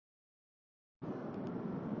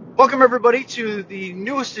Welcome, everybody, to the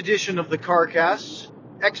newest edition of the CarCast,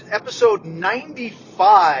 episode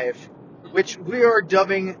 95, which we are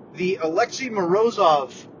dubbing the Alexei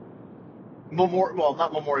Morozov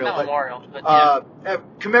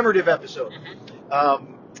commemorative episode.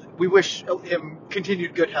 We wish him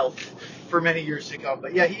continued good health for many years to come.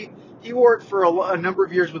 But yeah, he wore it for a number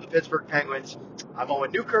of years with the Pittsburgh Penguins. I'm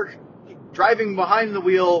Owen Newkirk. Driving behind the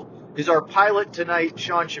wheel is our pilot tonight,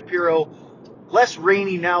 Sean Shapiro. Less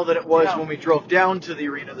rainy now than it was when we drove down to the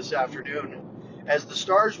arena this afternoon, as the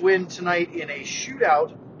Stars win tonight in a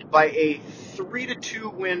shootout by a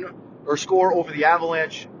 3-2 win or score over the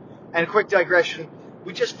Avalanche. And a quick digression,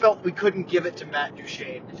 we just felt we couldn't give it to Matt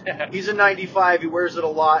Duchene. He's a 95, he wears it a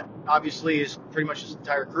lot, obviously, is pretty much his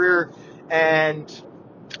entire career, and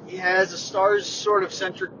he has a Stars sort of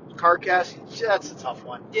centric CarCast. That's a tough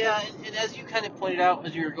one. Yeah, and as you kind of pointed out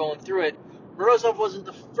as you were going through it, Morozov wasn't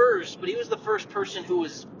the first, but he was the first person who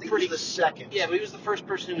was pretty. He was the second. Yeah, but he was the first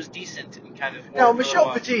person who was decent and kind of. Now,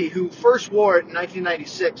 Michel Petit, who first wore it in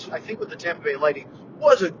 1996, I think with the Tampa Bay Lightning,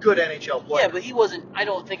 was a good NHL player. Yeah, but he wasn't. I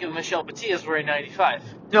don't think of Michel Petit as wearing 95.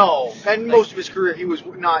 No, and most of his career he was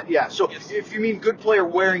not. Yeah, so yes. If you mean good player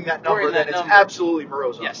wearing that number, then it's absolutely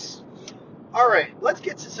Morozov. Yes. All right, let's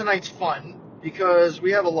get to tonight's fun because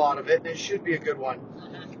we have a lot of it, and it should be a good one.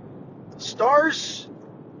 Mm-hmm. Stars.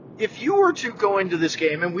 If you were to go into this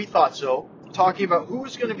game, and we thought so, talking about who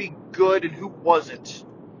was going to be good and who wasn't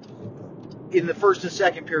in the first and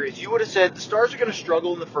second periods, you would have said the Stars are going to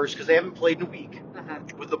struggle in the first because they haven't played in a week.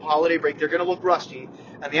 Mm-hmm. With the holiday break, they're going to look rusty.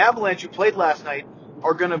 And the Avalanche, who played last night,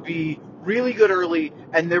 are going to be really good early,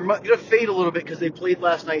 and they're going to fade a little bit because they played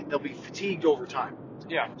last night, and they'll be fatigued over time.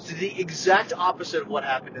 Yeah. So the exact opposite of what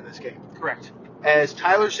happened in this game. Correct. As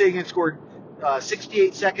Tyler Seguin scored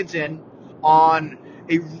 68 seconds in on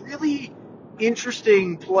a really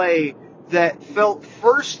interesting play that felt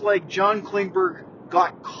first like John Klingberg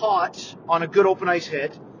got caught on a good open ice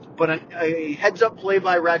hit, but a heads-up play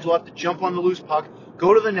by Radulov to jump on the loose puck,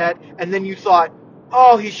 go to the net, and then you thought,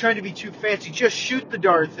 oh, he's trying to be too fancy, just shoot the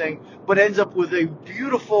darn thing, but ends up with a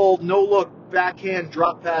beautiful no-look backhand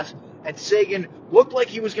drop pass, and Seguin looked like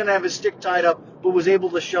he was going to have his stick tied up, but was able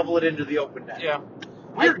to shovel it into the open net. Yeah.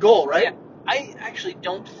 Weird goal, right? Yeah. I actually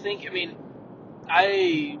don't think,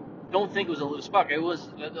 I don't think it was a loose puck. It was,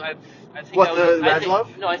 I think what,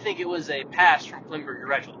 Radulov? No, I think it was a pass from Klingberg to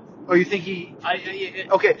Radulov. Oh, you think he?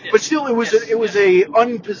 Okay, yes. But still, it was a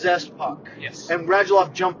unpossessed puck. Yes. And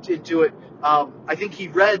Radulov jumped into it. I think he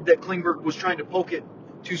read that Klingberg was trying to poke it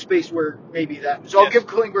to space where maybe that. So I'll give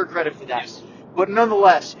Klingberg credit for that. Yes. But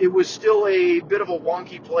nonetheless, it was still a bit of a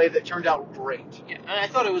wonky play that turned out great. Yeah, and I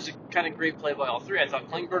thought it was a kind of great play by all three. I thought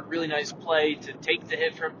Klingberg, really nice play to take the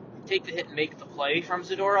hit and make the play from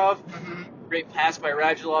Zadorov. Mm-hmm. Great pass by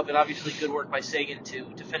Radulov, and obviously good work by Seguin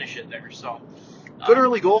to finish it there. So good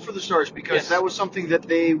early goal for the Stars because yes. that was something that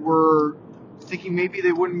they were thinking maybe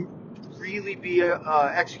they wouldn't really be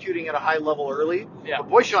executing at a high level early. Yeah. But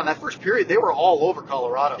boy, Sean, that first period they were all over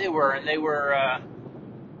Colorado. They were.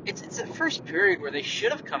 It's a first period where they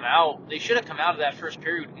should have come out. They should have come out of that first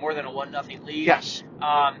period with more than a 1-0 lead. Yes.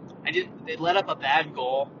 They let up a bad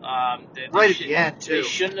goal. Right at the end too.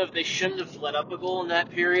 They shouldn't have let up a goal in that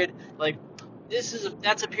period. Like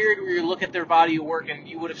that's a period where you look at their body of work and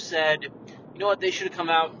you would have said, you know what, they should have come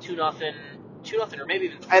out 2-0, or maybe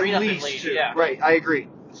even 3-0 lead. Yeah. Right, I agree.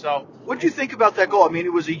 So what did you think about that goal? I mean,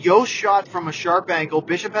 it was a Yost shot from a sharp angle.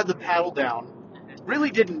 Bishop had the paddle down. Really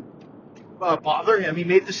didn't bother him. He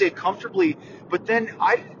made the save comfortably, but then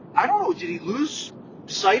I don't know, did he lose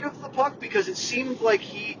sight of the puck? Because it seemed like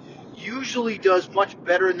he usually does much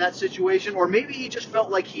better in that situation, or maybe he just felt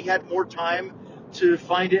like he had more time to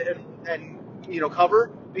find it and cover,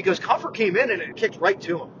 because Comfort came in and it kicked right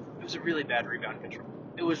to him. It was a really bad rebound control.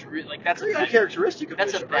 It was that's a characteristic of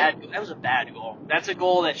Bishop, that was a bad goal. That's a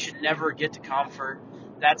goal that should never get to Comfort.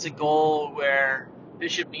 That's a goal where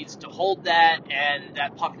Bishop needs to hold that, and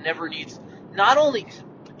that puck never needs. Not only,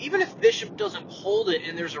 even if Bishop doesn't hold it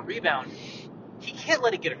and there's a rebound, he can't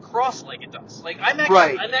let it get across like it does. Like I'm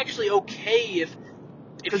actually okay if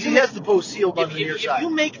because he has the post sealed on the near side. If you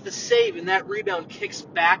make the save and that rebound kicks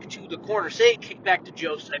back to the corner, say it kicked back to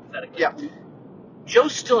Jost hypothetically. Yeah.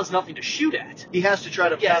 Jost still has nothing to shoot at. He has to try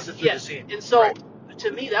to pass it through the seam. And so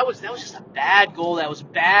to me that was just a bad goal. That was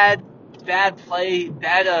bad play,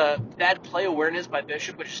 bad play awareness by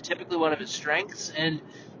Bishop, which is typically one of his strengths, and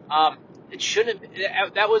it shouldn't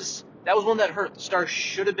have. That was one that hurt. The Stars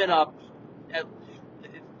should have been up at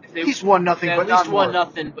least 1-0, but not more.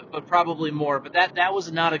 At least 1-0, but probably more. But that was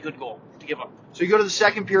not a good goal to give up. So you go to the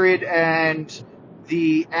second period, and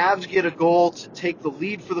the Avs get a goal to take the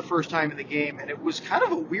lead for the first time in the game, and it was kind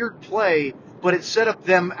of a weird play, but it set up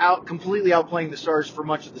them completely outplaying the Stars for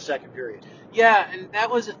much of the second period. Yeah, and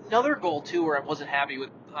that was another goal too where I wasn't happy with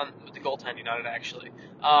the goaltending on it. Actually,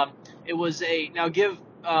 it was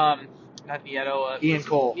not Nieto, Ian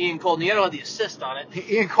Cole. Ian Cole. Nieto had the assist on it.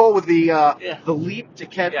 Ian Cole with the Yeah. the leap to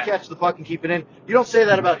catch the puck and keep it in. You don't say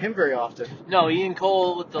that about him very often. No, Ian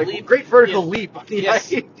Cole with the Like, leap. great vertical leap on the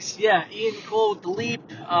Yes. ice. Yeah, Ian Cole with the leap.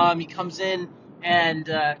 He comes in, and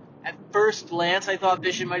at first glance, I thought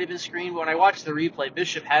Bishop might have been screened. But when I watched the replay,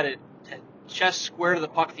 Bishop had it chest square to the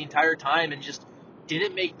puck the entire time and just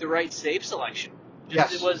didn't make the right save selection.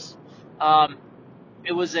 Yes. It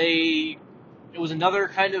was another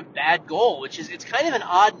kind of bad goal, which is it's kind of an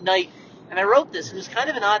odd night. And I wrote this. It was kind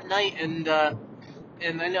of an odd night, and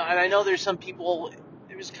I know there's some people.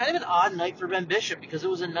 It was kind of an odd night for Ben Bishop because it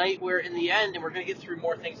was a night where, in the end, and we're going to get through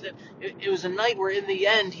more things. It was a night where, in the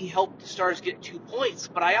end, he helped the Stars get 2 points.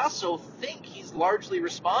 But I also think he's largely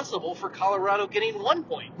responsible for Colorado getting 1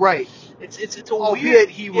 point. Right. It's a Albeit weird.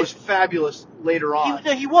 he was fabulous later on.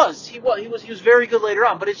 He was very good later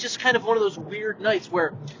on. But it's just kind of one of those weird nights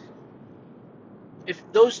where, if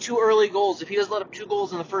those 2 early goals, if he doesn't let up 2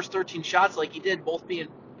 goals in the first 13 shots like he did, both being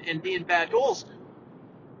bad goals,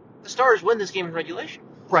 the Stars win this game in regulation.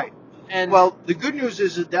 Right. And well, the good news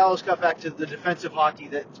is that Dallas got back to the defensive hockey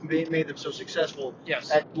that made them so successful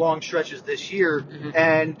at long stretches this year,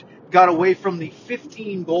 and got away from the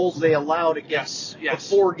 15 goals they allowed against the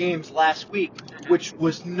 4 games last week, which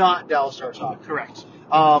was not Dallas Stars hockey. Correct.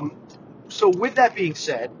 So with that being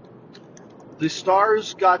said, the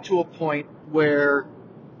Stars got to a point where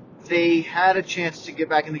they had a chance to get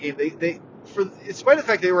back in the game. They in spite of the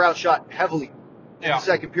fact they were outshot heavily in the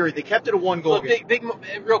second period, they kept it a 1-goal game. Big,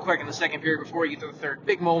 real quick in the second period before we get to the third,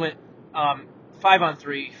 big moment.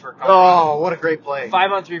 5-on-3 for Colorado. Oh, what a great play!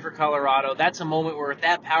 5-on-3 for Colorado. That's a moment where, with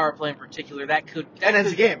that power play in particular, that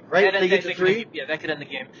ends the game, right? They get to 3. That could end the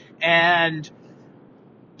game. And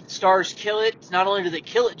Stars kill it. Not only do they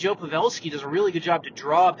kill it, Joe Pavelski does a really good job to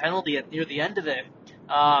draw a penalty near the end of it.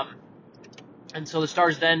 And so the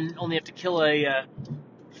Stars then only have to kill a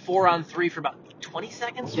 4-on-3 for about 20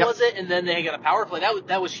 seconds, was it? And then they got a power play.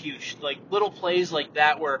 That was huge. Like, little plays like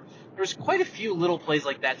that where there was quite a few little plays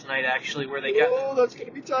like that tonight, actually, where they got. Oh, that's going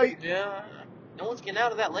to be tight. Yeah. No one's getting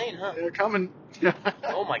out of that lane, huh? They're coming.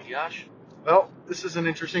 Oh, my gosh. Well, this is an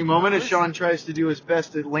interesting moment as Sean tries to do his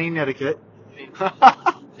best at lane etiquette. I mean,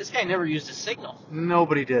 this guy never used a signal.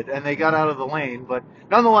 Nobody did, and they got out of the lane. But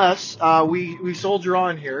nonetheless, we soldier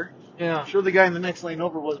on here. Yeah. I'm sure the guy in the next lane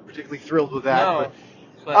over wasn't particularly thrilled with that. No.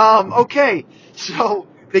 Okay, so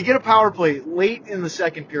they get a power play late in the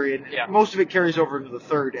second period. Yeah. Most of it carries over into the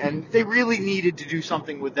third, and they really needed to do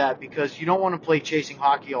something with that because you don't want to play chasing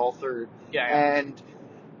hockey all third. Yeah. And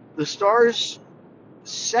the Stars'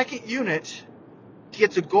 second unit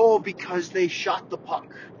gets a goal because they shot the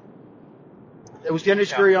puck. It was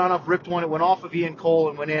Denis Gurianov ripped one. It went off of Ian Cole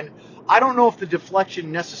and went in. I don't know if the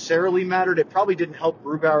deflection necessarily mattered. It probably didn't help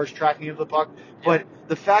Grubauer's tracking of the puck. But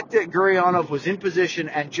the fact that Gurianov was in position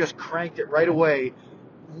and just cranked it right away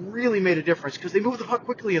really made a difference because they moved the puck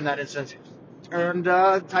quickly in that instance and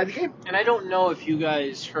tied the game. And I don't know if you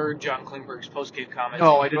guys heard John Klingberg's post-game comments.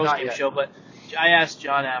 No, I did not yet. Show, but I asked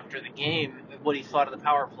John after the game what he thought of the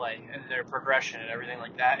power play and their progression and everything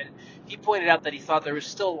like that. And he pointed out that he thought there was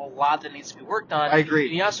still a lot that needs to be worked on. I agree.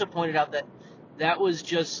 And he also pointed out that was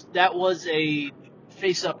a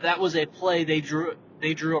face-up. That was a play they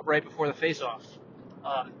drew up right before the face-off.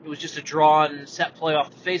 It was just a drawn set play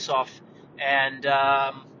off the face-off, and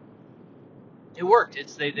it worked.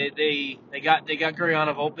 They got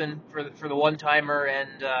Gurianov open for the one-timer,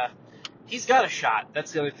 and he's got a shot.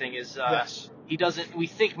 That's the other thing is he doesn't. We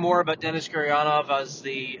think more about Denis Gurianov as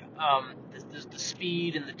the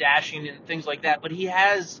speed and the dashing and things like that, but he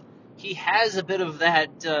has a bit of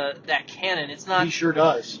that cannon. It's not. He sure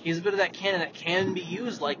does. He has a bit of that cannon that can be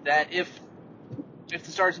used like that if the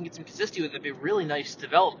Stars can get some consistency with it. It'd be a really nice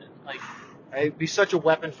development. It'd be such a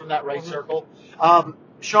weapon from that right circle.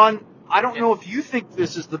 Sean, I don't know if you think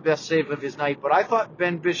this is the best save of his night, but I thought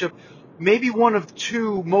Ben Bishop, maybe one of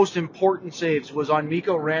 2 most important saves, was on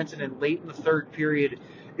Mikko Rantanen late in the third period.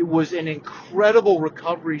 It was an incredible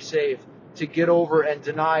recovery save to get over and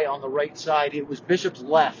deny on the right side. It was Bishop's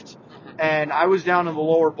left, and I was down in the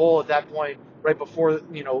lower bowl at that point, right before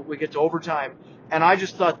we get to overtime, and I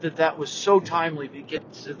just thought that was so timely to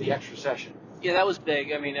get to the extra session. Yeah, that was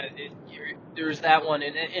big. I mean, there was that one,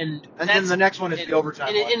 and then the next one is the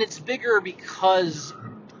overtime one. And it's bigger because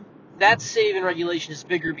that save in regulation is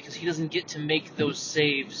bigger because he doesn't get to make those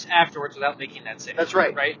saves afterwards without making that save. That's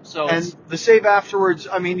right. Right? So And the save afterwards,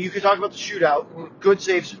 I mean, you could talk about the shootout. Good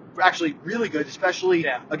saves, actually really good, especially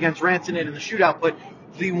against Rantanen in the shootout. But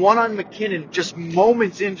the one on McKinnon, just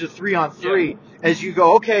moments into 3-on-3, as you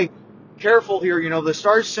go, okay, careful here. You know, the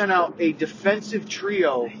Stars sent out a defensive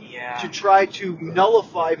trio to try to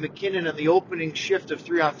nullify McKinnon in the opening shift of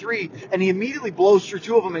 3-on-3, and he immediately blows through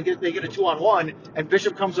two of them, and they get a 2-on-1, and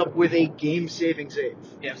Bishop comes up with a game-saving save.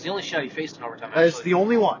 Yeah, it's the only shot he faced in overtime. That's the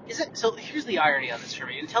only one. So here's the irony on this for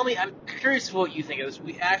me, and tell me, I'm curious what you think of this.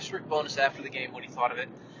 We asked Rick Bowness after the game what he thought of it.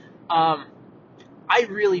 I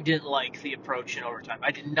really didn't like the approach in overtime.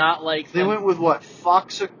 I did not like. They went with what?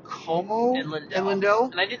 Foxacomo and Lindell.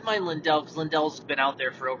 And I didn't mind Lindell because Lindell's been out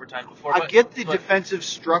there for overtime before. I get the defensive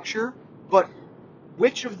structure, but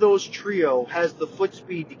which of those trio has the foot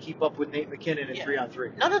speed to keep up with Nate McKinnon in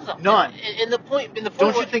 3-on-3? None of them. None. And the point.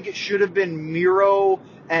 Don't you think it should have been Miro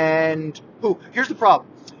and who? Here's the problem.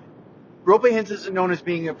 Roope Hintz isn't known as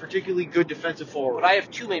being a particularly good defensive forward. But I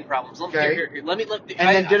have two main problems. Let me.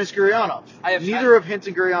 Then Dennis Gurianov. Neither of Hintz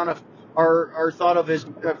and Gurianov are thought of as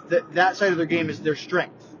that side of their game as their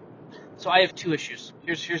strength. So I have two issues.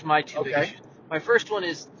 Here's my two big issues. My first one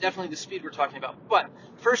is definitely the speed we're talking about. But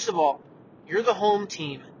first of all, you're the home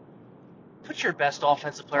team. Put your best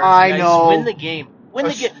offensive player. I know. Win the game.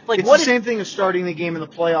 It's the same thing as starting the game in the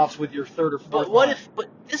playoffs with your third or fourth. But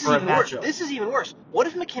this is even worse. This is even worse. What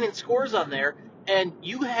if McKinnon scores on there and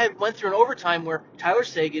you went through an overtime where Tyler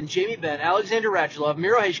Seguin, Jamie Benn, Alexander Radulov,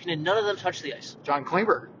 Miro Heiskanen, none of them touched the ice? John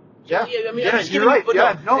Klingberg. Yeah. I mean, you're right. You're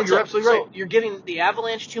absolutely right. So you're giving the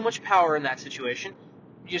Avalanche too much power in that situation.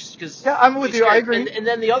 Just because. Yeah, I'm with you. I agree. And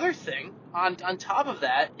then the other thing on top of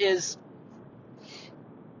that is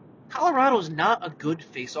Colorado's not a good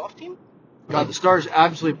face-off team. God, the Stars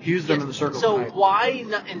absolutely abused them in the circle. So why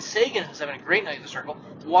not? And Seguin is having a great night in the circle.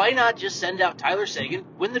 Why not just send out Tyler Seguin,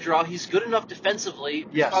 win the draw? He's good enough defensively.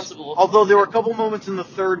 Yes. Responsible. Although there were a couple moments in the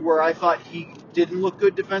third where I thought he didn't look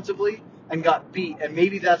good defensively and got beat, and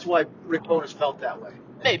maybe that's why Rick Bowness felt that way.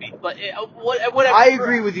 Maybe, but whatever. I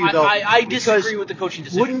agree with you, though. I disagree with the coaching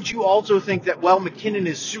decision. Wouldn't you also think that, McKinnon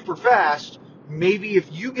is super fast, maybe if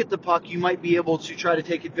you get the puck, you might be able to try to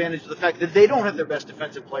take advantage of the fact that they don't have their best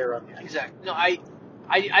defensive player on the ice. Exactly. No,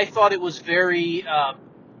 I thought it was very,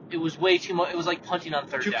 it was way too much. It was like punting on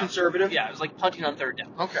third down. Too conservative? Yeah, it was like punting on third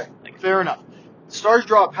down. Okay, fair enough. The Stars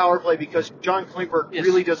draw a power play because John Klingberg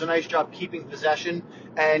really does a nice job keeping possession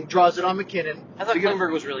and draws it on McKinnon. I thought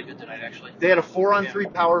Klingberg was really good tonight, actually. They had a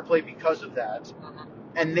 4-on-3 power play because of that.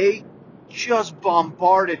 Mm-hmm. And they just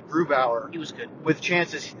bombarded Grubauer. He was good. With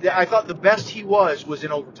chances. I thought the best he was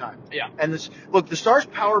in overtime. Yeah. And the Stars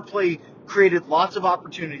power play created lots of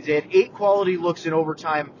opportunities. They had 8 quality looks in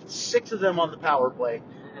overtime, 6 of them on the power play.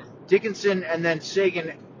 Mm-hmm. Dickinson and then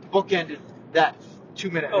Seguin bookended that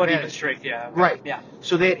 2-minute advantage. Even straight, yeah. Right. Yeah.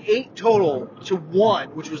 So they had 8 total to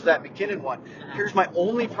 1, which was that McKinnon one. Mm-hmm. Here's my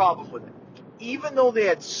only problem with it. Even though they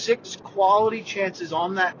had 6 quality chances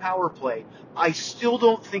on that power play, I still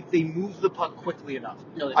don't think they moved the puck quickly enough.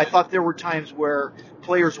 No, I thought there were times where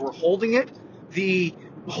players were holding it. The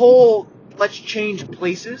whole let's change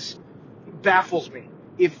places baffles me.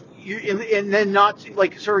 And then not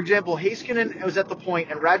like, for example, Heiskanen was at the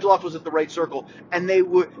point and Radulov was at the right circle, and they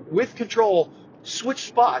would, with control, switch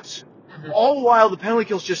spots. Mm-hmm. All the while the penalty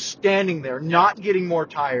kill's just standing there, not getting more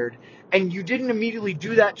tired. And you didn't immediately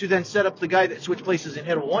do that to then set up the guy that switched places and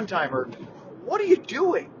hit a one-timer. What are you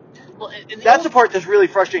doing? Well, that's the part that's really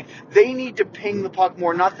frustrating. They need to ping the puck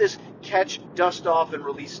more, not this catch, dust off, and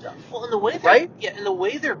release stuff. Well, and the way and the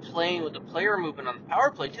way they're playing with the player movement on the power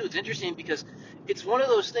play too, it's interesting because it's one of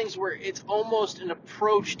those things where it's almost an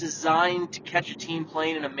approach designed to catch a team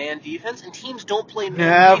playing in a man defense, and teams don't play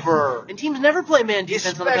man defense. And teams never play man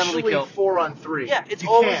defense on the penalty kill. Especially 4-on-3. Yeah, it's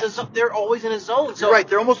always they're always in a zone. So you're right.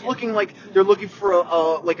 They're almost looking like they're looking for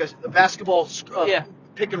a basketball.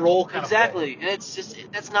 Pick and roll kind of thing. And it's just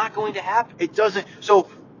that's not going to happen. It doesn't. So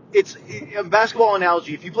it's a basketball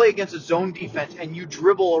analogy. If you play against a zone defense and you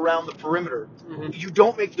dribble around the perimeter, mm-hmm. you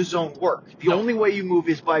don't make the zone work. The only way you move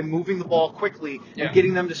is by moving the ball quickly and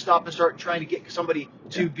getting them to stop and start trying to get somebody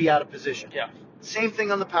to be out of position. Yeah. Same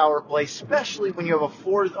thing on the power play, especially when you have a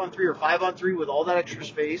 4-on-3 or 5-on-3 with all that extra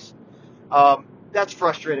space. That's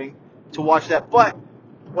frustrating to watch that. But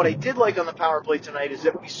what I did like on the power play tonight is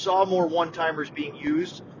that we saw more one-timers being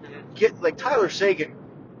used. Mm-hmm. Tyler Seguin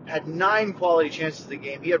had 9 quality chances in the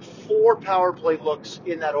game. He had 4 power play looks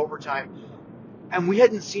in that overtime. And we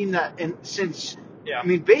hadn't seen that since,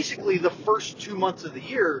 basically the first 2 months of the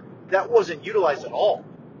year, that wasn't utilized at all.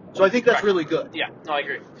 So I think that's really good. Yeah, no, I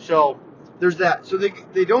agree. So there's that. So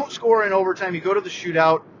they don't score in overtime. You go to the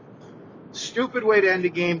shootout. Stupid way to end a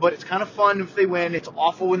game, but it's kind of fun if they win. It's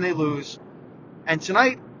awful when they lose. And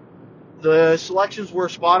tonight, the selections were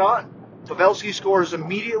spot on. Pavelski scores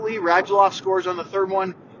immediately. Radulov scores on the third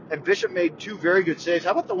one, and Bishop made two very good saves.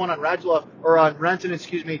 How about the one on Radulov or on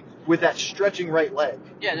Rantanen, with that stretching right leg?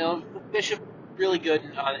 Yeah, no, Bishop really good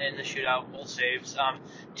in the shootout, both saves.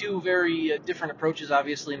 Two very different approaches.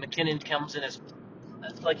 Obviously, McKinnon comes in as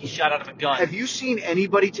like he's shot out of a gun. Have you seen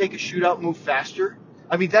anybody take a shootout move faster?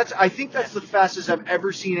 I mean, I think that's the fastest I've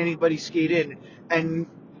ever seen anybody skate in. And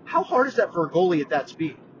how hard is that for a goalie at that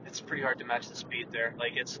speed? It's pretty hard to match the speed there.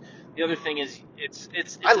 Like the other thing is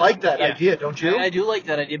it's I like that idea, don't you? I do like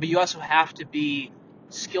that idea, but you also have to be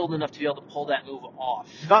skilled enough to be able to pull that move off.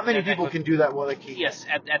 Not many people can do that well, like he. Yes,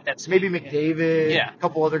 at that speed. Maybe McDavid, Yeah. a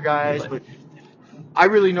couple other guys, but I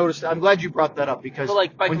really noticed. I'm glad you brought that up because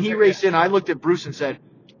when he raced in, I looked at Bruce and said,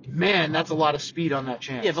 "Man, that's a lot of speed on that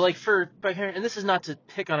chance." Yeah, but and this is not to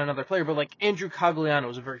pick on another player, but like Andrew Cogliano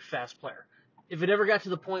was a very fast player. If it ever got to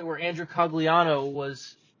the point where Andrew Cogliano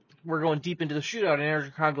we're going deep into the shootout and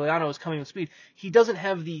Andrew Cogliano is coming with speed, he doesn't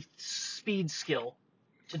have the speed skill.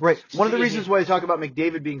 Right. One of the reasons why I talk about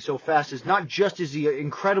McDavid being so fast is not just is he an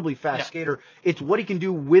incredibly fast skater, it's what he can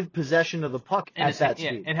do with possession of the puck at that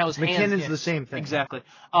speed. And how his McKinnon's the same thing. Exactly.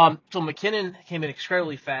 So McKinnon came in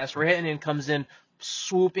incredibly fast. Rantanen comes in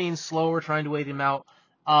swooping, slower, trying to wait him out.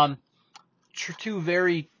 Two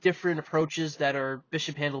very different approaches that are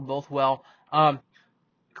Bishop handled both well.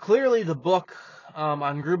 Clearly, the book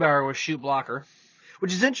on Grubauer was shoot blocker.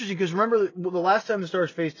 Which is interesting because remember the last time the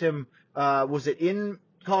Stars faced him, was it in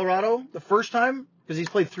Colorado? The first time? Because he's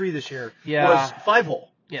played 3 this year. Yeah. Was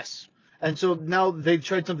 5-hole. Yes. And so now they've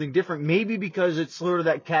tried something different. Maybe because it's sort of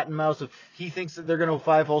that cat and mouse of he thinks that they're going to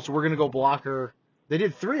go 5-hole, so we're going to go blocker. They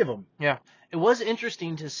did 3 of them. Yeah. It was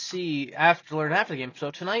interesting to see learn after the game.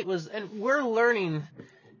 So tonight and we're learning.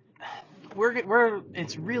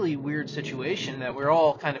 It's a really weird situation that we're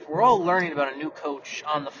all learning about a new coach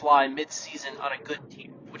on the fly mid-season on a good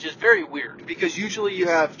team, which is very weird. Because usually you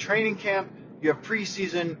have training camp, you have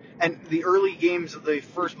preseason, and the early games of the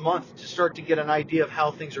first month to start to get an idea of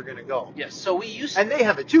how things are going to go. Yes, so and they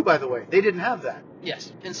have it too, by the way. They didn't have that.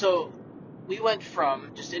 Yes, and so we went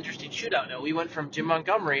from, just interesting shootout note, we went from Jim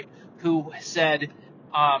Montgomery, who said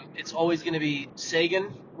it's always going to be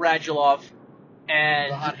Sagan, Radulov,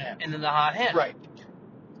 and then the hot hand. Right.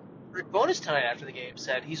 Rick Bowness tonight after the game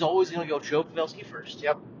said he's always going to go Joe Pavelski first.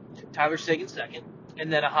 Yep. Tyler Sagan second,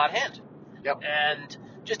 and then a hot hand. Yep. And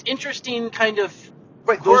just interesting kind of.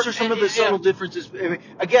 Right, those are some of the subtle differences. I mean,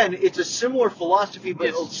 again, it's a similar philosophy, but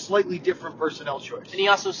a slightly different personnel choice. And he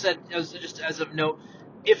also said, as of note,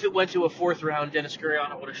 if it went to a 4th round, Dennis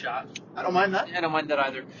Gurianov would have shot. I don't mind that. I don't mind that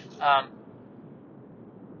either.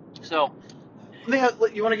 So.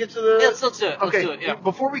 You want to get to the... Yeah, let's do it. Okay, let's do it, yeah.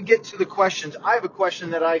 Before we get to the questions, I have a question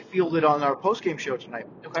that I fielded on our postgame show tonight.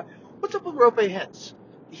 Okay. What's up with Roope Hintz?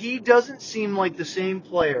 He doesn't seem like the same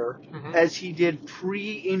player as he did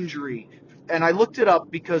pre-injury. And I looked it up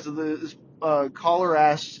because of the caller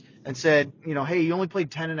asked and said, hey, you only played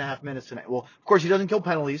 10.5 minutes tonight. Well, of course, he doesn't kill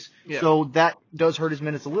penalties, so that does hurt his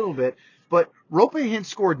minutes a little bit. But Roope Hintz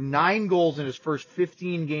scored 9 goals in his first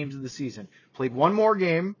 15 games of the season. Played 1 more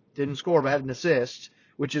game, didn't score, but had an assist,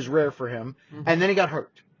 which is rare for him. And then he got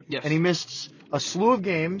hurt. Yes. And he missed a slew of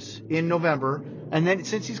games in November. And then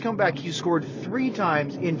since he's come back, he's scored 3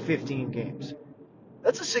 times in 15 games.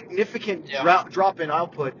 That's a significant drop in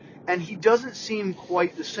output. And he doesn't seem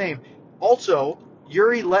quite the same. Also,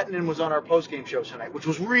 Yuri Lettinen was on our postgame show tonight, which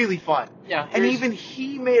was really fun. Yeah. And even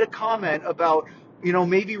he made a comment about,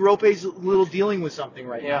 maybe Rope's a little dealing with something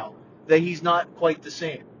right now, that he's not quite the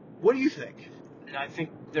same. What do you think? I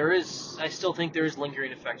still think there is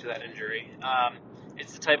lingering effect to that injury.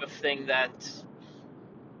 It's the type of thing that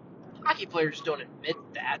hockey players don't admit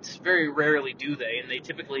that. Very rarely do they, and they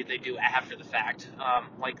do after the fact.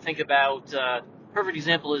 Think about, perfect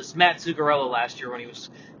example is Matt Zuccarello last year when he was,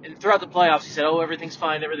 and throughout the playoffs he said, everything's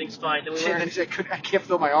fine. Then he said, I can't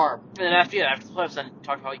feel my arm. And then after the playoffs, then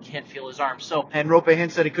talked about he can't feel his arm. So. And Roope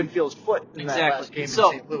Hintz said he couldn't feel his foot in that last game in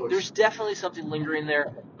St. Louis. There's definitely something lingering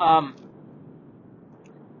there.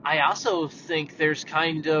 I also think there's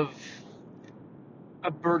kind of a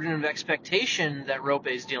burden of expectation that Roope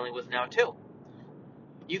is dealing with now too.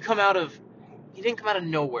 He didn't come out of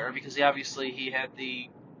nowhere because he had the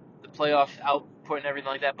playoff output and everything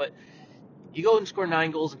like that, but you go and score 9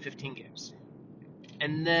 goals in 15 games.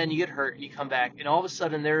 And then you get hurt and you come back, and all of a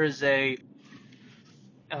sudden there is a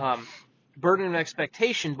burden of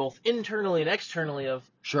expectation both internally and externally of,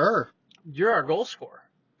 sure, you're our goal scorer.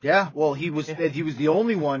 Yeah, well, he was Yeah. the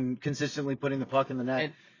only one consistently putting the puck in the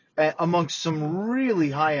net amongst some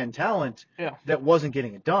really high-end talent Yeah. that wasn't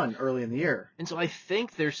getting it done early in the year. And so I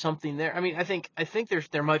think there's something there. I mean, I think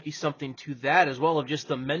there might be something to that as well, of just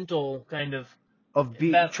the mental kind of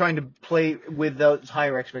Trying to play with those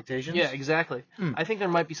higher expectations. Yeah, exactly. I think there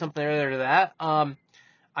might be something there to that.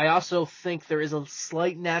 I also think there is a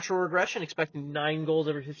slight natural regression. Expecting 9 goals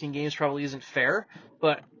every 15 games probably isn't fair,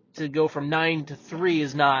 but to go from 9 to 3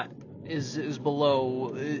 is much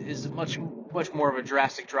more of a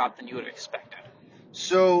drastic drop than you would have expected.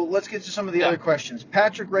 So let's get to some of the other questions.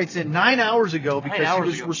 Patrick writes in 9 hours ago because he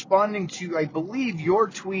was responding to, I believe, your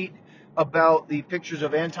tweet about the pictures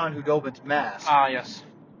of Anton Hudobin's mask. Yes.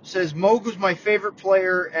 Says, Moog was my favorite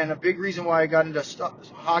player and a big reason why I got into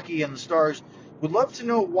hockey and the Stars. Would love to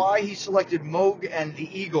know why he selected Moog and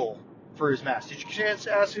the Eagle for his mask. Did you get a chance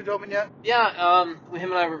to ask Hudobin yet? Yeah,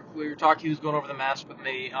 him and I we were talking. He was going over the mask with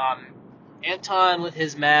me. Anton with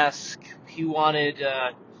his mask, he wanted.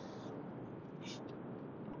 It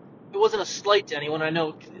wasn't a slight to anyone. I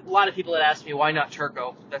know a lot of people had asked me why not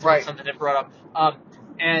Turco. That's been something that brought up.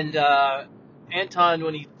 And Anton,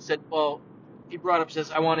 when he said, well, he brought up,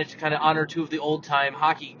 says, I wanted to kind of honor 2 of the old-time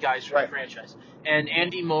hockey guys from the franchise. And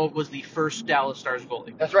Andy Moog was the first Dallas Stars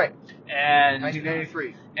goalie. That's right. And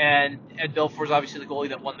 1993. And Ed Belfour's obviously the goalie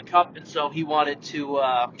that won the cup, and so he wanted to.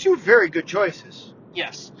 2 very good choices.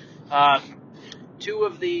 Yes. 2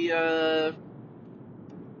 of the.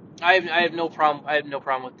 I have no problem. I have no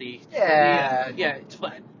problem with the. It's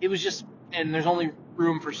fine. It was just, and there's only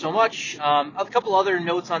room for so much. A couple other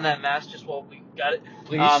notes on that mask, just while we got it.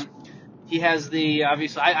 Please. He has the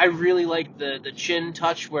obviously. I really like the chin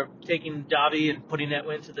touch, where taking Dobby and putting that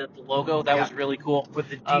into the logo. That was really cool. With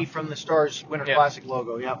the D from the Stars Winter Classic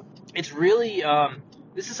logo. Yep. It's really.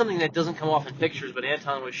 This is something that doesn't come off in pictures, but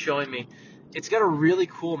Anton was showing me. It's got a really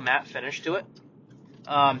cool matte finish to it.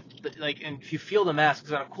 And if you feel the mask,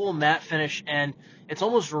 it's got a cool matte finish, and it's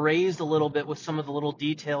almost raised a little bit with some of the little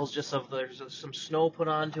details. Just there's some snow put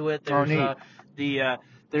onto it. There's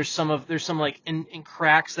there's some like in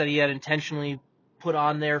cracks that he had intentionally put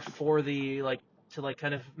on there for the to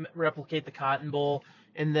kind of replicate the Cotton Bowl,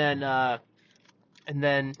 and then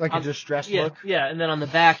like a distressed look. Yeah, and then on the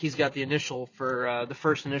back he's got the initial for the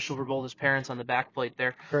first initial for both his parents on the back plate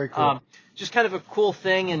there. Very cool. Just kind of a cool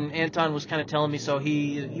thing, and Anton was kind of telling me, so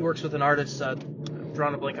he works with an artist, I'm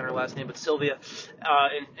drawing a blank on her last name, but Sylvia,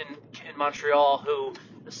 in Montreal, who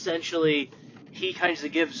essentially he kind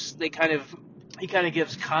of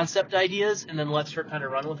gives concept ideas and then lets her kind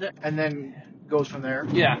of run with it. And then goes from there.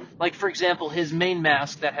 Yeah, like for example, his main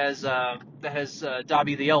mask that has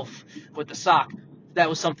Dobby the Elf with the sock. That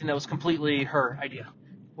was something that was completely her idea.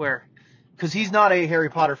 Because he's not a Harry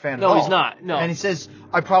Potter fan at all. No, he's not. No. And he says,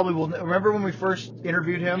 I probably will. Remember when we first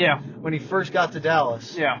interviewed him? Yeah. When he first got to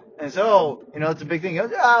Dallas? Yeah. And so, it's a big thing. He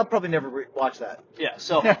goes, I'll probably never watch that. Yeah.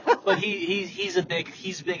 So, but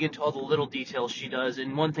he's big into all the little details she does.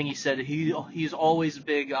 And one thing he said, he's always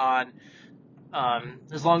big on,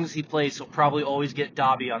 as long as he plays, he'll probably always get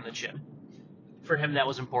Dobby on the chip. For him, that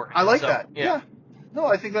was important. I like that. Yeah. No,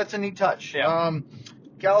 I think that's a neat touch. Yeah.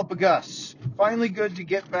 Galapagos, finally good to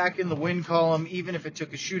get back in the win column, even if it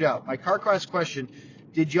took a shootout. My CarQuest question,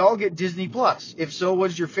 did y'all get Disney Plus? If so,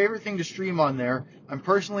 what's your favorite thing to stream on there? I'm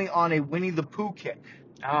personally on a Winnie the Pooh kick.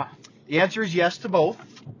 The answer is yes to both.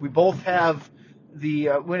 We both have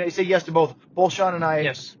when I say yes to both Sean and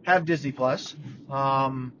I have Disney Plus.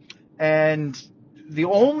 And the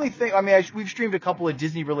only thing, we've streamed a couple of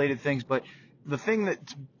Disney-related things, but the thing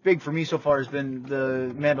that's big for me so far has been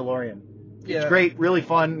The Mandalorian. It's great, really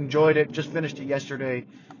fun, enjoyed it, just finished it yesterday.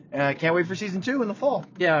 And I can't wait for season 2 in the fall.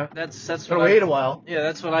 Yeah, that's Gonna wait a while. Yeah,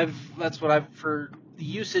 that's what I've for the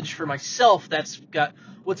usage for myself.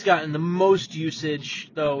 What's gotten the most usage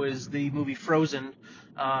though is the movie Frozen.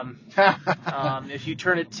 If you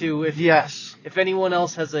turn it to if anyone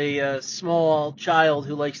else has a small child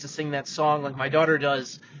who likes to sing that song like my daughter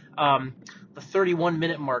does, the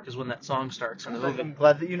 31-minute mark is when that song starts in the movie. I'm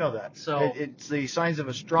glad that you know that. So it's the signs of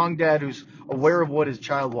a strong dad who's aware of what his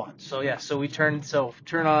child wants. So we turn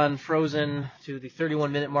on Frozen to the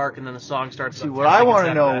 31-minute mark, and then the song starts. See, what I want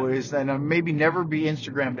to know is, and maybe never be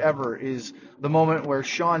Instagrammed ever, is the moment where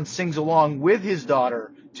Sean sings along with his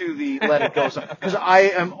daughter to the Let It Go song. Because I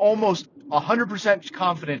am almost 100%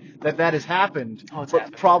 confident that has happened,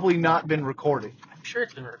 but probably not been recorded. I'm sure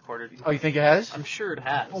it's been recorded. Oh, you think it has? I'm sure it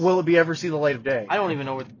has. Will it ever see the light of day? I don't even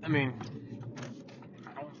know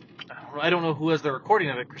I don't know who has the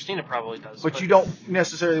recording of it. Christina probably does. But you don't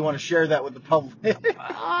necessarily want to share that with the public.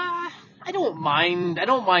 I don't mind. I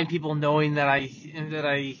don't mind people knowing that I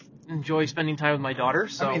enjoy spending time with my daughter.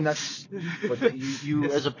 So I mean, that's but you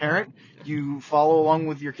as a parent, you follow along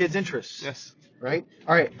with your kids' interests. yes. Right?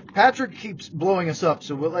 All right. Patrick keeps blowing us up,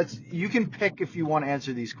 so you can pick if you want to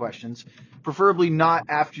answer these questions, preferably not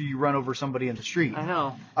after you run over somebody in the street. I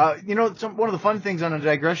know. One of the fun things on a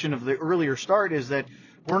digression of the earlier start is that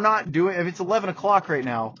we're not doing. If it's 11 o'clock right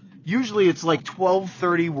now, usually it's like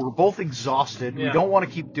 12:30. We're both exhausted. We Yeah. don't want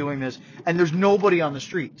to keep doing this, and there's nobody on the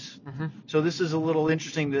streets. Mm-hmm. So this is a little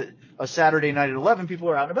interesting that a Saturday night at 11, people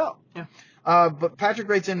are out and about. Yeah. But Patrick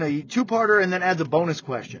writes in a two-parter and then adds a bonus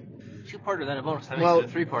question. Two-parter, then a bonus. That makes it a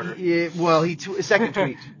three-parter. Second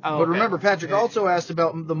tweet. Oh, but okay. remember, Patrick also asked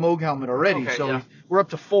about the Moog helmet already, Okay, so yeah. we're up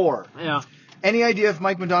to 4. Yeah. Any idea if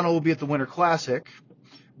Mike Modano will be at the Winter Classic?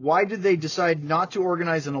 Why did they decide not to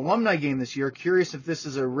organize an alumni game this year? Curious if this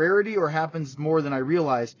is a rarity or happens more than I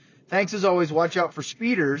realized. Thanks as always. Watch out for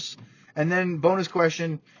speeders. And then bonus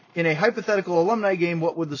question, in a hypothetical alumni game,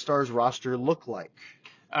 what would the Stars roster look like?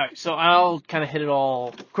 All right, so I'll kind of hit it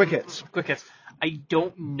all. Quick hits. I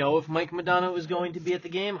don't know if Mike Modano is going to be at the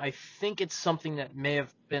game. I think it's something that may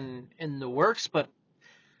have been in the works, but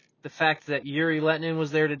the fact that Yuri Letnin was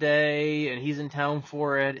there today and he's in town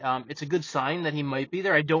for it, it's a good sign that he might be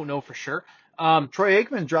there. I don't know for sure. Troy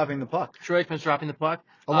Aikman dropping the puck.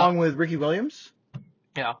 Along with Ricky Williams.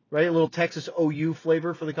 Yeah. Right? A little Texas OU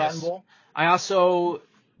flavor for the Cotton Bowl. I also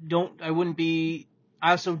don't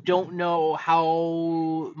know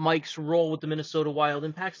how Mike's role with the Minnesota Wild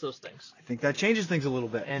impacts those things. I think that changes things a little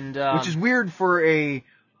bit. And which is weird for a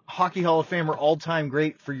Hockey Hall of Famer, all-time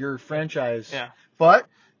great for your franchise. Yeah. But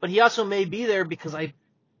he also may be there because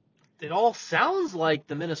it all sounds like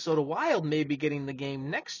the Minnesota Wild may be getting the game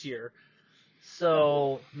next year.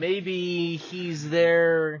 So maybe he's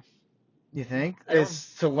there. You think?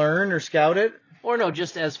 To learn or scout it? Or no,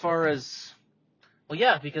 just as far as... Well,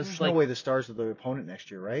 yeah, because... There's no way the Stars are the opponent next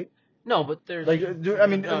year, right? No, but there's...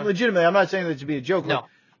 legitimately, I'm not saying that to be a joke. No. Like,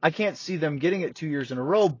 I can't see them getting it 2 years in a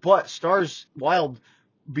row, but Stars Wild,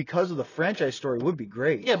 because of the franchise story, would be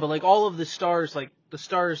great. Yeah, but like all of the Stars, like the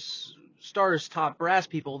Stars top brass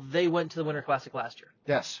people, they went to the Winter Classic last year.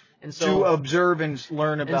 Yes. And so, to observe and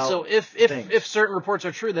learn about. And so if certain reports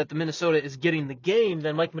are true that the Minnesota is getting the game,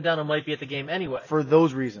 then Mike Modano might be at the game anyway. For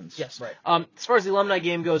those reasons. Yes. Right. As far as the alumni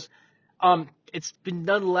game goes, it's been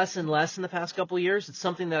done less and less in the past couple of years. It's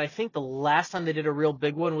something that I think the last time they did a real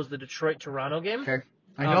big one was the Detroit-Toronto game. Okay.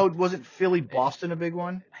 I know it wasn't Philly-Boston a big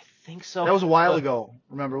one. I think so. That was a while ago.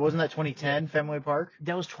 Remember, wasn't that 2010 Fenway Park?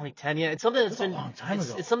 That was 2010. Yeah, it's something that's been a long time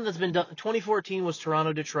ago. It's something that's been done. 2014 was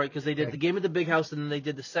Toronto-Detroit because they did the game at the Big House and then they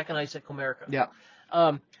did the second ice at Comerica. Yeah.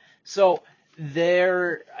 So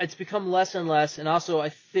it's become less and less, and also I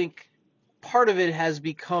think part of it has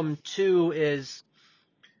become too is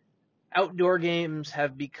outdoor games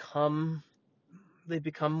have become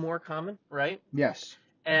more common, right? Yes.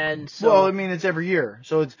 And so, well, I mean, it's every year.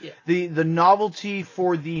 So it's the novelty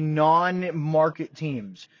for the non-market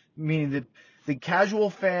teams, meaning the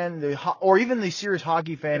casual fan, or even the serious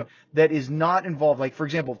hockey fan that is not involved. Like, for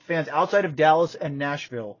example, fans outside of Dallas and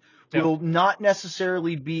Nashville will not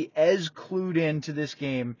necessarily be as clued into this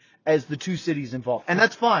game as the two cities involved. And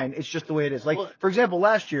that's fine. It's just the way it is. Like, for example,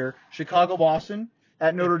 last year, Chicago-Boston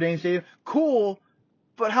at Notre Dame Stadium, cool.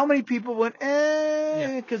 But how many people went,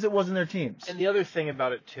 because it wasn't their teams? And the other thing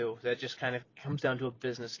about it, too, that just kind of comes down to a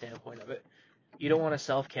business standpoint of it, you don't want to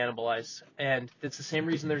self-cannibalize. And it's the same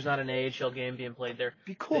reason there's not an AHL game being played there. It'd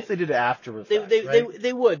be cool if they did it afterwards.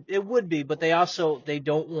 They would. It would be. But they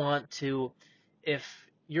don't want to, if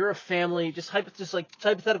you're a family, just like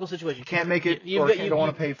hypothetical situation. You can't make it, you don't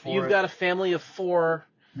want to pay for it. You've got a family of 4,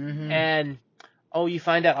 and... you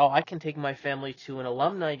find out, I can take my family to an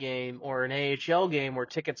alumni game or an AHL game where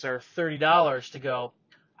tickets are $30 to go.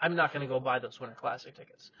 I'm not going to go buy those Winter Classic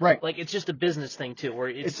tickets. Right. Like, it's just a business thing, too. Where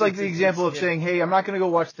it's like the example of saying, hey, I'm not going to go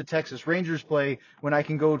watch the Texas Rangers play when I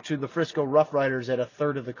can go to the Frisco Rough Riders at a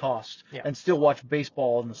third of the cost and still watch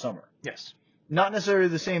baseball in the summer. Yes. Not necessarily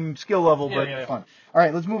the same skill level, but fun. All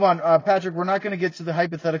right, let's move on. Patrick, we're not going to get to the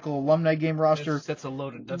hypothetical alumni game roster. That's a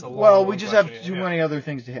long Well, we just have too many other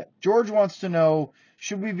things to hit. George wants to know,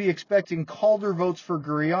 should we be expecting Calder votes for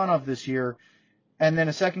Gurianov this year? And then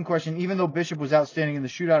a second question, even though Bishop was outstanding in the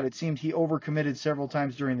shootout, it seemed he overcommitted several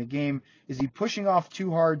times during the game. Is he pushing off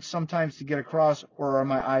too hard sometimes to get across, or are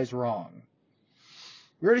my eyes wrong?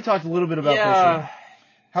 We already talked a little bit about Bishop.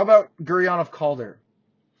 How about Gurianov Calder?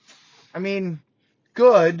 I mean,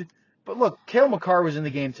 good, but look, Cale Makar was in the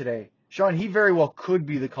game today. Sean, he very well could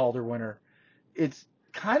be the Calder winner. It's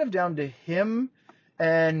kind of down to him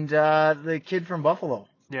and the kid from Buffalo.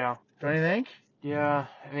 Yeah. Don't you think? Yeah.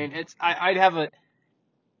 I mean,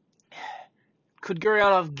 could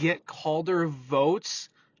Gurianov get Calder votes?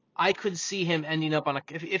 I could see him ending up on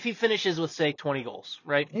if he finishes with say 20 goals,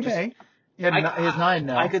 right? He may. He has 9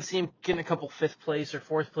 now. I could see him getting a couple 5th place or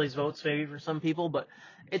 4th place votes maybe for some people, but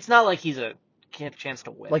it's not like he's a chance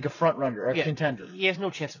to win. Like a front runner, a yeah, contender. He has no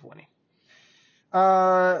chance of winning.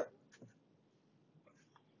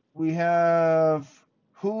 We have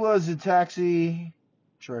Hula Zataxi.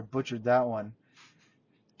 Sure, I butchered that one.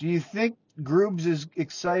 Do you think Groobs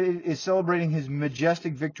is celebrating his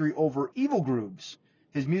majestic victory over Evil Groobs?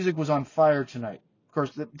 His music was on fire tonight. Of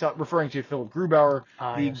course, referring to Philip Grubauer,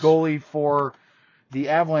 the Yes. goalie for the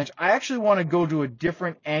Avalanche. I actually want to go to a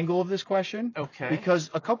different angle of this question. Okay. Because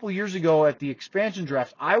a couple years ago at the expansion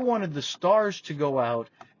draft, I wanted the Stars to go out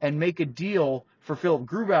and make a deal for Philip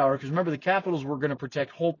Grubauer, because remember the Capitals were going to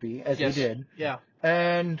protect Holtby, as Yes. they did. Yeah.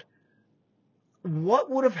 And what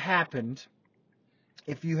would have happened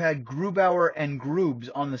if you had Grubauer and Groobs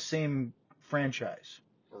on the same franchise,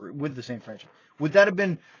 or with the same franchise? Would that have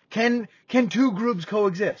been, can two Groobs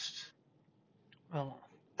coexist? Well,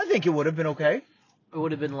 I think it would have been okay. it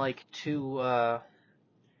would have been like two. I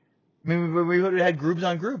mean, we would have had Groobs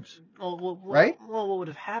on Groobs. Right? Well, what would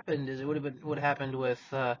have happened is it would have happened with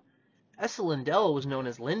Esa Lindell was known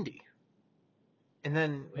as Lindy, and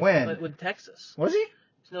then with Texas, was he?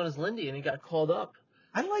 He's known as Lindy, and he got called up.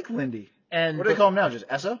 I like Lindy. And what do they call him now? Just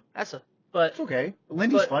Esa? Esa. But it's okay.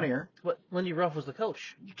 Lindy's funnier. But Lindy Ruff was the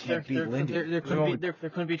coach. You can't beat Lindy. There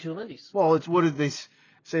couldn't be two Lindys. Well, it's what did they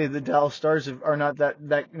say? The Dallas Stars are not that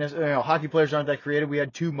hockey players aren't that creative. We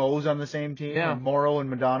had two Moes on the same team, Morrow and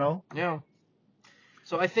Modano. Yeah.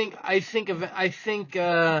 So I think I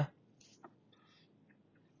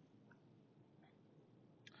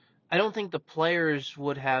don't think the players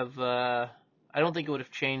would have. I don't think it would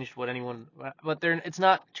have changed what anyone. But it's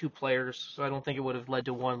not two players, so I don't think it would have led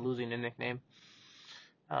to one losing a nickname.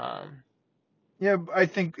 Yeah, I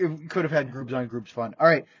think it could have had groups on groups fun. All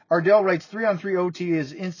right, Ardell writes 3-on-3 OT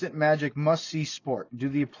is instant magic, must see sport. Do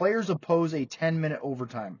the players oppose a 10-minute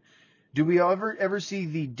overtime? Do we ever see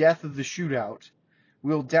the death of the shootout?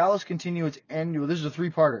 Will Dallas continue its annual? This is a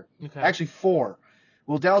 3-parter. Okay. Actually 4.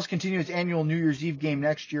 Will Dallas continue its annual New Year's Eve game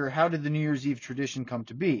next year? How did the New Year's Eve tradition come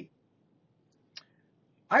to be?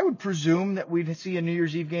 I would presume that we'd see a New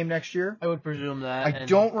Year's Eve game next year. I would presume that. I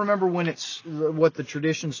don't remember what the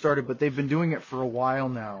tradition started, but they've been doing it for a while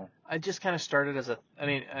now. I just kind of started as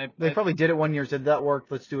they probably did it one year, said that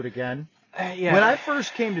worked, let's do it again. Yeah. When I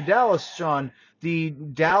first came to Dallas, Sean, the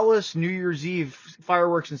Dallas New Year's Eve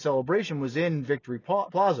fireworks and celebration was in Victory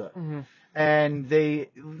Plaza. Mm-hmm. And they,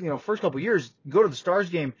 first couple of years, go to the Stars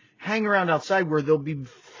game, hang around outside where there'll be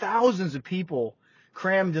thousands of people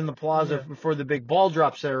crammed in the plaza for the big ball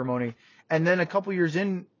drop ceremony. And then a couple years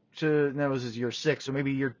into, that was year 6, so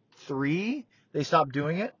maybe year 3, they stopped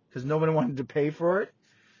doing it because nobody wanted to pay for it.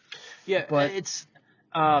 Yeah, but it's,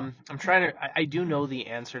 I'm trying to, I do know the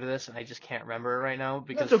answer to this, and I just can't remember it right now.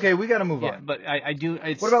 Because that's okay, we got to move on. But I do.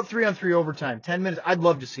 What about 3-on-3 overtime? 10 minutes? I'd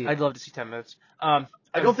love to see it. I'd love to see 10 minutes.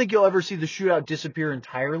 I don't think you'll ever see the shootout disappear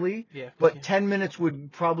entirely. Yeah. But 10 minutes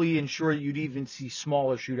would probably ensure you'd even see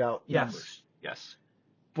smaller shootout numbers. Yes.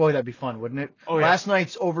 Boy, that'd be fun, wouldn't it? Oh, yeah. Last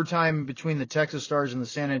night's overtime between the Texas Stars and the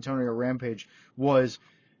San Antonio Rampage was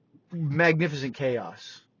magnificent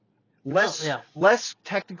chaos. Less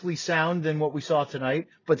technically sound than what we saw tonight,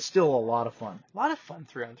 but still a lot of fun. A lot of fun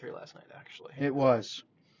 3-on-3 last night, actually. It was.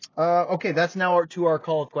 Okay, that's now our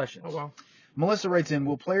call of questions. Oh, wow. Melissa writes in,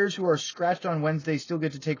 will players who are scratched on Wednesday still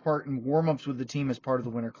get to take part in warm-ups with the team as part of the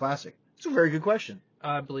Winter Classic? It's a very good question.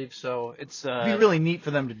 I believe so. It'd be really neat for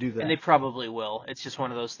them to do that. And they probably will. It's just one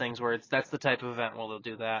of those things where that's the type of event where they'll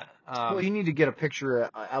do that. Well, you need to get a picture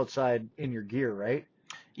outside in your gear, right?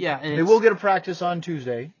 Yeah. And they will get a practice on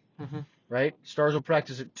Tuesday, mm-hmm. right? Stars will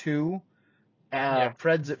practice at 2,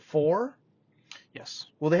 Preds at 4. Yes.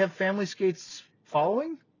 Will they have family skates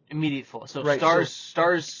following? Immediate full. So right,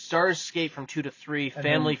 Stars skate from 2 to 3,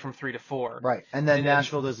 family from 3 to 4. Right, and then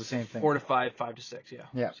Nashville does the same thing. 4 to 5, 5 to 6. Yeah.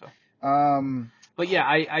 Yeah. So. But yeah,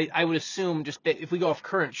 I would assume just if we go off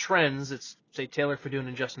current trends, it's say Taylor Fedun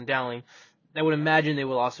and Justin Dowling. I would imagine they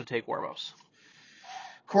will also take warm-ups.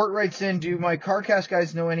 Court writes in, do my CarCast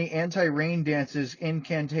guys know any anti-rain dances,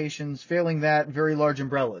 incantations? Failing that, very large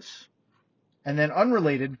umbrellas. And then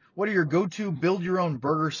unrelated, what are your go-to build-your-own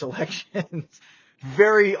burger selections?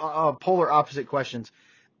 Very polar opposite questions.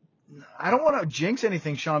 I don't want to jinx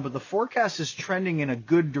anything, Sean, but the forecast is trending in a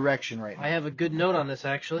good direction right now. I have a good note on this,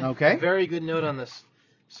 actually. Okay. A very good note on this.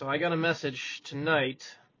 So I got a message tonight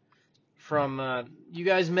from, you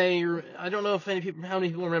guys may, I don't know how many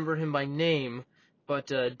people remember him by name, but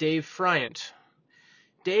Dave Friant.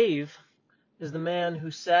 Dave is the man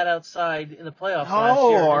who sat outside in the playoffs last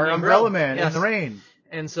year. our in the umbrella man Yes. in the rain.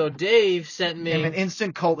 And so Dave sent me Him an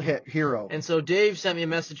instant cult hero. And so Dave sent me a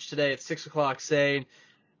message today at 6:00 saying,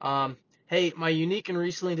 "Hey, my unique and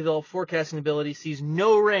recently developed forecasting ability sees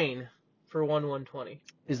no rain for 1/1/20."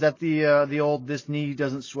 Is that the old this knee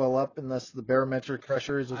doesn't swell up unless the barometric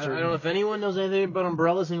pressure is a I certain? don't know if anyone knows anything about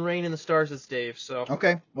umbrellas and rain in the stars. It's Dave. So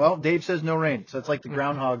Okay, well, Dave says no rain, so it's like the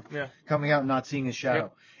groundhog coming out and not seeing his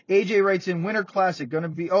shadow. AJ writes in, Winter Classic going to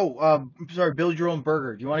be. Build your own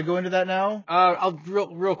burger. Do you want to go into that now? I'll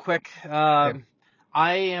real quick.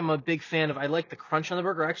 I am a big fan of. I like the crunch on the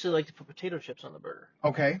burger. I actually like to put potato chips on the burger.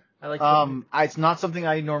 Okay. I like. It's not something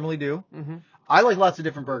I normally do. Mm-hmm. I like lots of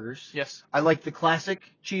different burgers. Yes. I like the classic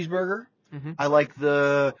cheeseburger. Mm-hmm. I like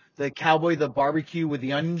the cowboy, the barbecue with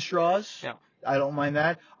the onion straws. Yeah. I don't mind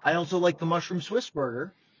that. I also like the mushroom Swiss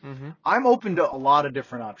burger. Mm-hmm. I'm open to a lot of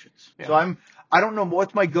different options. Yeah. So I don't know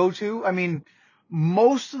what's my go-to. I mean,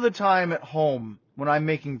 most of the time at home when I'm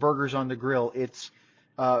making burgers on the grill, it's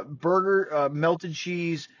melted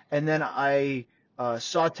cheese, and then I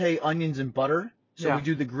saute onions in butter. So we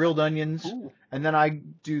do the grilled onions, and then I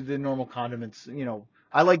do the normal condiments. You know,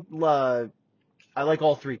 I like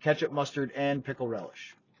all three: ketchup, mustard, and pickle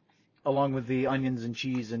relish, along with the onions and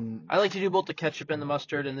cheese. And I like to do both the ketchup and the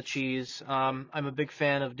mustard and the cheese. I'm a big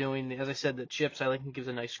fan of doing, as I said, the chips. I like it gives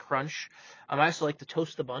a nice crunch. I also like to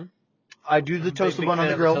toast the bun. I do the toasted bun on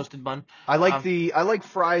the grill. Toasted bun. I like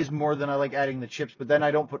fries more than I like adding the chips, but then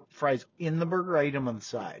I don't put fries in the burger. I eat them on the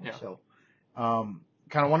side. Yeah. So,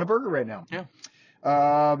 kind of want a burger right now. Yeah.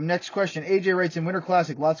 Next question. AJ writes in, Winter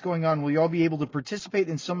Classic, lots going on. Will you all be able to participate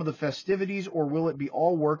in some of the festivities, or will it be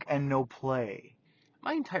all work and no play?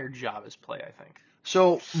 My entire job is play, I think.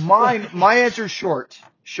 So my answer is short.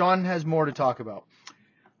 Sean has more to talk about.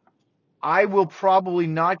 I will probably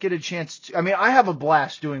not get a chance to. I mean, I have a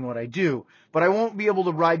blast doing what I do, but I won't be able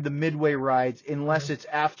to ride the midway rides unless it's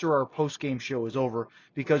after our post-game show is over,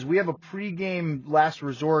 because we have a pre-game last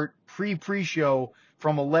resort pre-show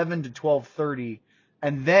from 11 to 12:30,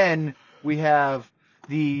 and then we have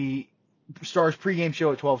the Stars pre-game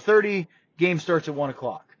show at 12:30. Game starts at 1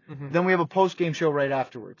 o'clock. Mm-hmm. Then we have a post-game show right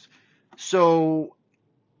afterwards. So,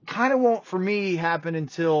 kind of won't for me happen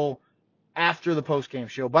until after the post-game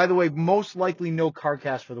show. By the way, most likely no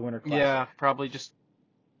CarCast for the Winter Classic. Yeah, probably just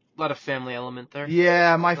a lot of family element there.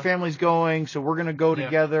 Yeah, my family's going, so we're going to go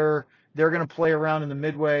together. They're going to play around in the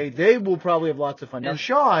midway. They will probably have lots of fun. Now,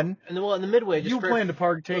 Sean, in the midway, you plan to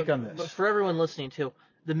partake on this. But for everyone listening, too,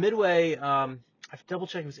 the midway, I've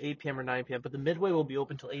double-checked if it's 8 p.m. or 9 p.m., but the midway will be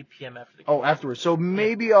open till 8 p.m. after the game. Oh, afterwards. So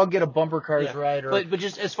maybe I'll get a bumper cars ride, or but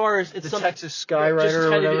just as far as it's the Texas Sky Rider, or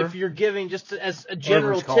whatever. If you're giving just as a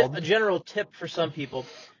general tip for some people,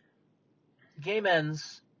 game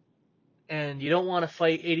ends, and you don't want to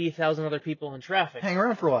fight 80,000 other people in traffic. Hang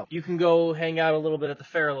around for a while. You can go hang out a little bit at the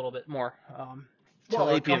fair a little bit more.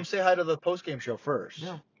 Come say hi to the post-game show first.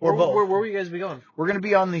 Yeah. Or both. Where will you guys be going? We're going to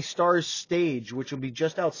be on the Stars stage, which will be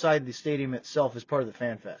just outside the stadium itself as part of the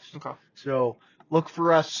Fan Fest. Okay. So look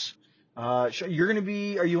for us. You're going to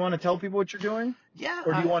be. Are you want to tell people what you're doing? Yeah.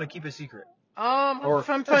 Or do you want to keep a secret? Or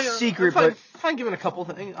I'm fine giving a couple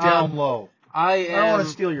things. Down low. I don't want to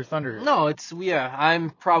steal your thunder here. No,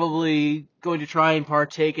 I'm probably going to try and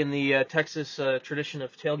partake in the Texas tradition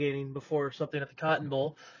of tailgating before something at the Cotton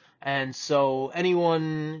Bowl. And so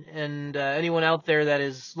anyone out there that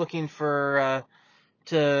is looking for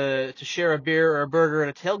to share a beer or a burger at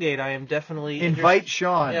a tailgate, I am definitely invite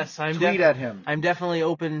Sean. Yes, tweet at him. I'm definitely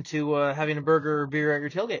open to having a burger or beer at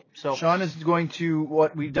your tailgate. So Sean is going to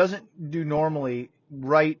what we doesn't do normally,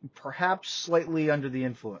 write perhaps slightly under the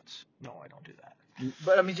influence. No, I don't do that.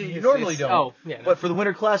 But I mean, you normally don't. Oh, yeah. But for the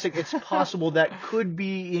Winter Classic, it's possible that could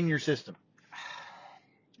be in your system.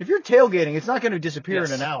 If you're tailgating, it's not going to disappear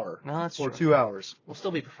in an hour or 2 hours. We'll still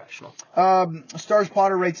be professional. Stars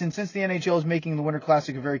Potter writes in, since the NHL is making the Winter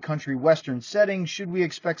Classic a very country western setting, should we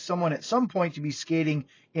expect someone at some point to be skating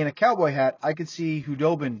in a cowboy hat? I could see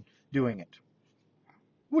Hudobin doing it.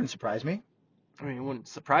 Wouldn't surprise me. I mean, it wouldn't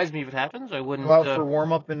surprise me if it happens. I wouldn't. Well, for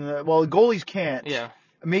warm-up goalies can't. Yeah.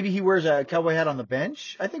 Maybe he wears a cowboy hat on the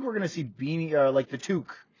bench. I think we're going to see beanie, like the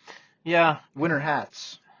toque. Yeah. Winter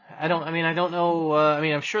hats. I don't know.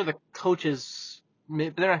 I'm sure the coaches,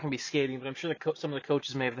 they're not going to be skating, but I'm sure some of the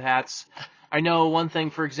coaches may have the hats. I know one thing,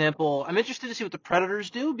 for example, I'm interested to see what the Predators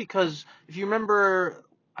do, because if you remember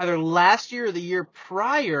either last year or the year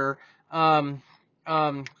prior,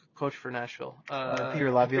 coach for Nashville,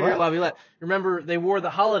 Peter Laviolette. Remember, they wore the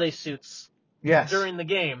holiday suits during the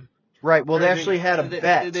game. Right. Well, they actually had a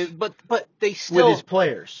bet. But they still with his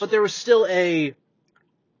players. But there was still a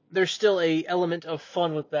there's still a element of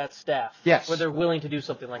fun with that staff. Yes. Where they're willing to do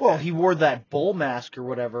something like Well, that. he wore that bull mask or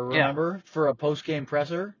whatever, Yeah. remember, for a post-game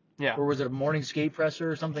presser? Yeah. Or was it a morning skate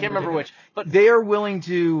presser or something? Can't remember which. But they are willing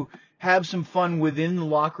to have some fun within the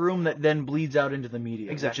locker room that then bleeds out into the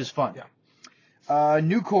media, Exactly. which is fun. Yeah.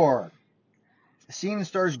 Nucor. Seeing the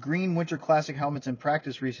Stars' green Winter Classic helmets in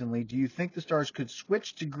practice recently, do you think the Stars could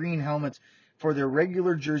switch to green helmets for their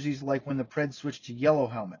regular jerseys like when the Preds switched to yellow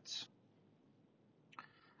helmets?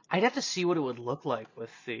 I'd have to see what it would look like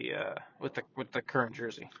with the current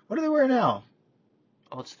jersey. What do they wear now?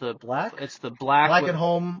 Oh, it's the Black? It's the black. Black with, at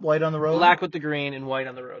home, white on the road? Black with the green and white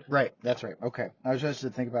on the road. Right, that's right. Okay. I was just to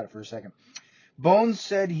think about it for a second. Bones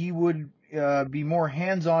said he would be more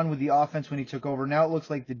hands-on with the offense when he took over. Now it looks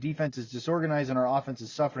like the defense is disorganized and our offense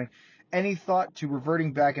is suffering. Any thought to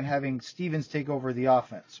reverting back and having Stevens take over the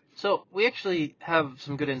offense? So we actually have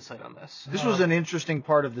some good insight on this. This was an interesting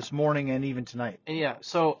part of this morning and even tonight. And yeah,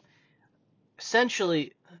 so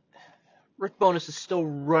essentially, Rick Bowness is still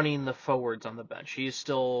running the forwards on the bench. He is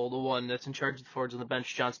still the one that's in charge of the forwards on the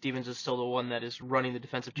bench. John Stevens is still the one that is running the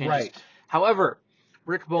defensive changes. Right. However,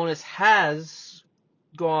 Rick Bowness has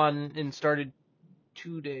gone and started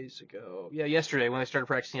 2 days ago. Yeah, yesterday when I started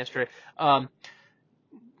practicing yesterday.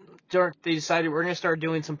 They decided we're going to start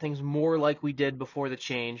doing some things more like we did before the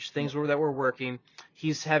change, things that were working.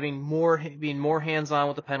 He's being more hands-on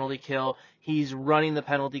with the penalty kill. He's running the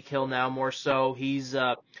penalty kill now more so.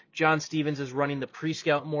 John Stevens is running the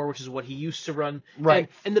pre-scout more, which is what he used to run. Right.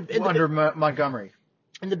 Under Montgomery.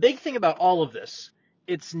 And the big thing about all of this,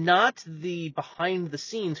 it's not the behind the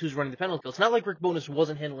scenes who's running the penalty kill. It's not like Rick Bowness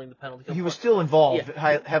wasn't handling the penalty kill. He was still involved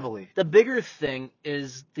heavily. The bigger thing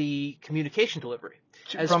is the communication delivery.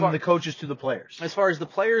 From the coaches to the players. As far as the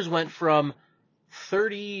players went from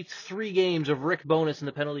 33 games of Rick Bowness in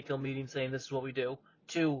the penalty kill meeting saying this is what we do,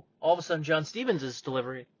 to all of a sudden John Stevens'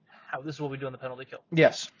 delivery, this is what we do in the penalty kill.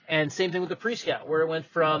 Yes. And same thing with the pre-scout, where it went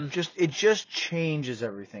from... It just changes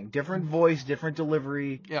everything. Different voice, different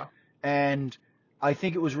delivery. Yeah. And I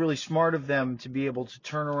think it was really smart of them to be able to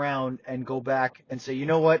turn around and go back and say, you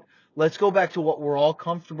know what, let's go back to what we're all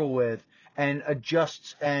comfortable with and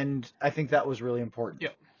adjust, and I think that was really important.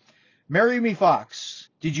 Yep. Marry Me Fox,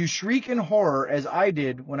 did you shriek in horror as I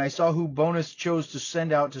did when I saw who Bowness chose to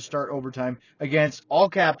send out to start overtime against, all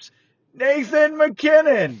caps, Nathan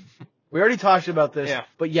McKinnon? We already talked about this,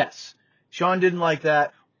 but yes, Sean didn't like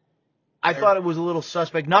that. I thought it was a little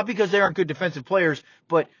suspect, not because they aren't good defensive players,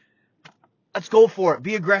 but let's go for it.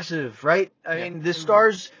 Be aggressive, right? I mean, the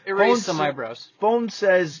Stars... Erase some eyebrows. Bones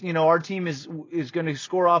says, our team is going to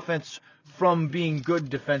score offense from being good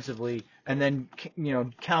defensively and then,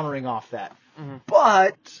 countering off that. Mm-hmm.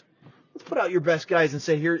 But let's put out your best guys and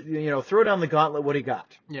say, here, throw down the gauntlet. What do you got?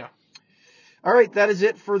 Yeah. All right, that is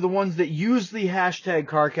it for the ones that use the hashtag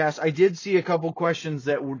CarCast. I did see a couple questions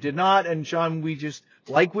that did not, and Sean, we just,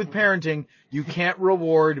 like with parenting, you can't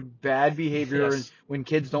reward bad behavior when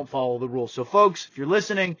kids don't follow the rules. So, folks, if you're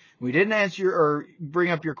listening, we didn't answer or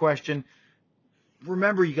bring up your question,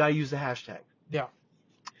 remember you got to use the hashtag. Yeah.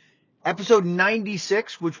 Episode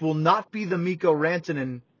 96, which will not be the Mikko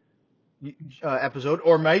Rantanen episode,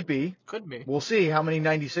 or might be. Could be. We'll see how many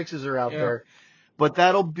 96s are out there. But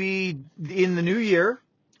that'll be in the new year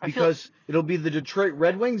because it'll be the Detroit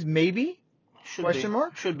Red Wings, maybe? Question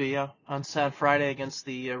mark? Should be, yeah. On Friday against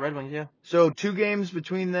the Red Wings, yeah. So 2 games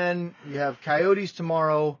between then. You have Coyotes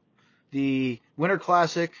tomorrow, the Winter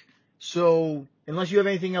Classic. So unless you have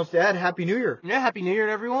anything else to add, Happy New Year. Yeah, Happy New Year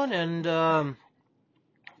to everyone. And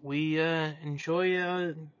we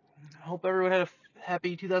enjoy, hope everyone had a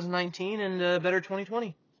happy 2019 and a better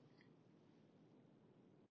 2020.